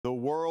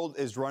world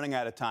is running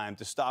out of time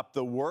to stop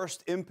the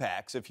worst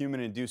impacts of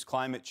human-induced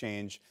climate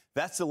change.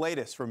 That's the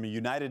latest from a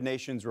United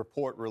Nations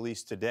report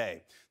released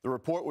today. The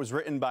report was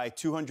written by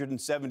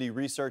 270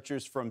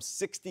 researchers from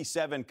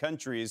 67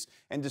 countries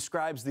and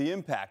describes the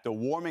impact a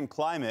warming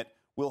climate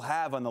will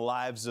have on the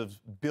lives of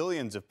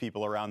billions of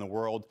people around the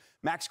world.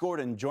 Max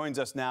Gordon joins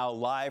us now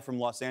live from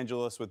Los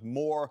Angeles with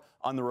more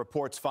on the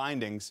report's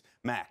findings.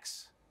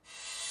 Max.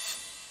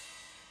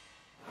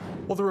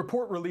 Well, the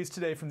report released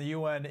today from the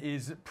UN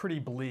is pretty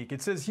bleak.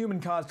 It says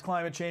human-caused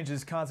climate change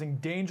is causing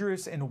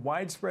dangerous and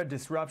widespread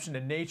disruption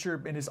to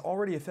nature and is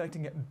already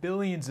affecting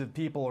billions of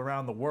people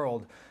around the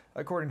world.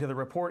 According to the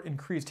report,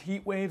 increased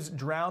heat waves,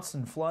 droughts,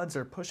 and floods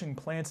are pushing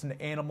plants and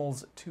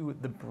animals to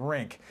the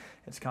brink.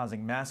 It's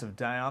causing massive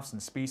die-offs in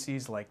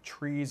species like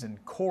trees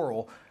and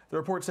coral. The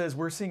report says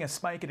we're seeing a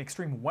spike in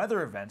extreme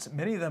weather events,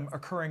 many of them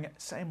occurring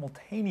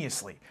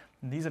simultaneously.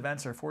 And these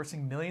events are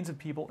forcing millions of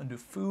people into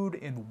food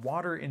and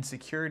water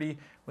insecurity,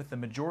 with the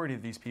majority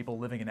of these people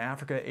living in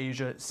Africa,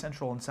 Asia,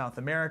 Central and South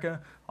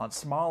America, on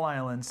small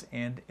islands,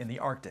 and in the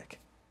Arctic.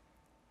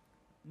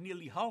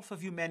 Nearly half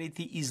of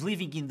humanity is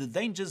living in the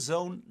danger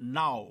zone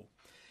now.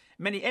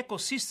 Many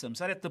ecosystems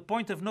are at the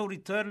point of no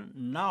return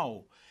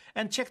now.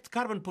 Unchecked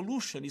carbon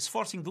pollution is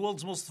forcing the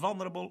world's most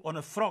vulnerable on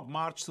a frog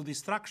march to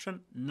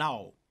destruction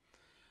now.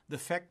 The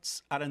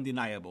facts are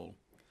undeniable.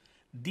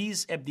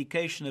 This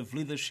abdication of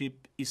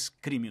leadership is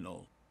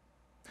criminal.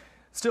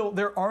 Still,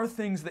 there are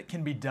things that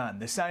can be done.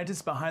 The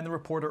scientists behind the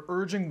report are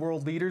urging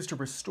world leaders to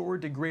restore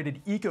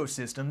degraded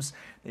ecosystems.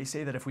 They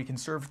say that if we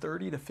conserve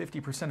 30 to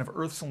 50% of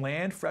Earth's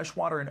land,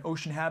 freshwater, and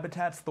ocean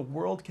habitats, the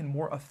world can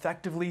more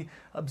effectively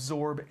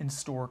absorb and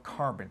store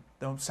carbon.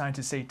 Though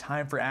scientists say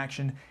time for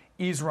action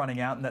is running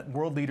out and that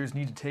world leaders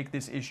need to take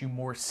this issue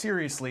more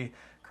seriously.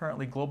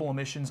 Currently, global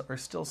emissions are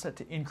still set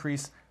to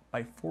increase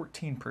by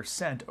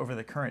 14% over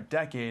the current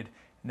decade.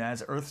 And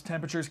as Earth's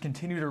temperatures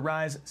continue to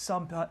rise,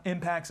 some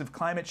impacts of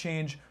climate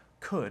change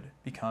could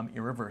become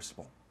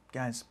irreversible.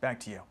 Guys, back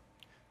to you.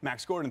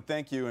 Max Gordon,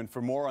 thank you. And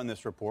for more on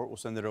this report, we'll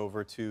send it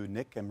over to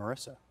Nick and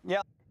Marissa.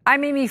 Yeah.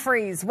 I'm Amy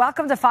Freeze.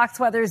 Welcome to Fox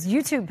Weather's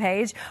YouTube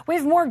page. We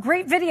have more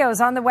great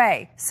videos on the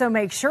way, so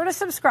make sure to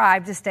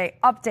subscribe to stay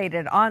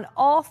updated on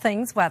all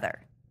things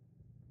weather.